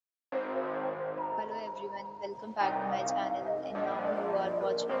everyone, welcome back to my channel. And now you are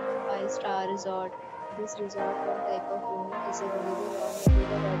watching a 5-star resort. This resort, one type of room, is available on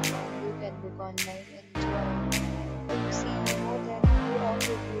Agoda.com. You can book online and enjoy. To see more than 100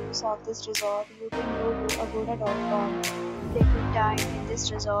 reviews of this resort, you can go to Agoda.com. Check-in time in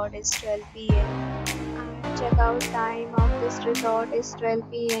this resort is 12 p.m. and check-out time of this resort is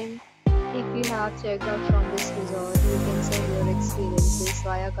 12 p.m. If you have checked out from this resort, you can share your experiences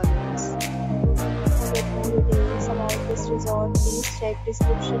via comments. To get more details about this resort, please check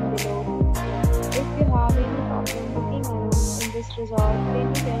description below. If you have any problem booking a room in this resort,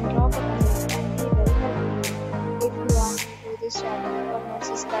 then you can drop a comment and we will help you. If you are new to this channel or not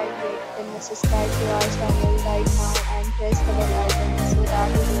subscribed yet, then subscribe to our channel right now and press the bell icon so that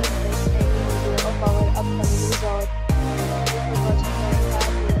you don't miss any video of our upcoming resort. Thank you for watching.